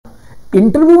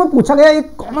Interview में पूछा गया एक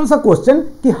कॉमन सा क्वेश्चन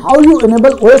कि how you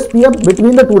enable OSPF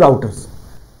between the two routers.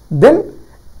 Then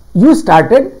you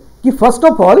started कि first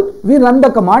of all we run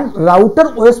the command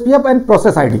router OSPF and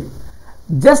process ID.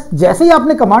 Just जैसे ही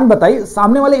आपने कमांड बताई,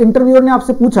 सामने वाले इंटरव्यूअर ने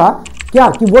आपसे पूछा क्या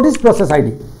कि व्हाट इज प्रोसेस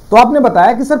आईडी, तो आपने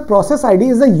बताया कि sir process ID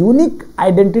is the unique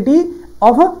identity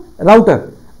of a router,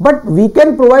 but we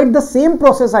can provide the same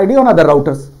process ID on other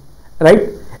routers,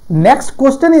 right. Next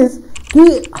question is कि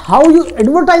how you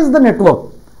advertise the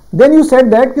network. Then you said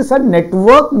that कि sir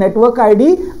network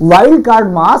ID, wild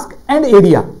card mask and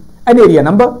area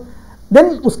number. Then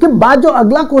उसके बाद जो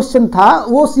अगला question था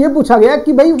वो ये पूछा गया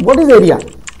कि भाई व्हाट इज एरिया,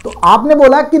 तो आपने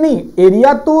बोला कि नहीं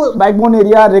एरिया तो backbone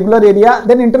area, regular area.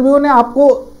 Then interviewer ने आपको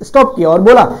स्टॉप किया और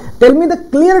बोला tell me the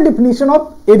clear definition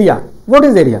of area, what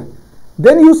is area.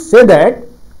 Then you say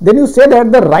that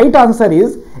the right answer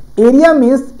is area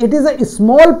means it is a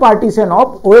small partition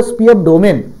of OSPF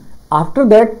domain. After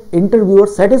that, interviewer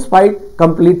satisfied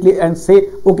completely and say,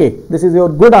 okay, this is your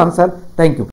good answer. Thank you.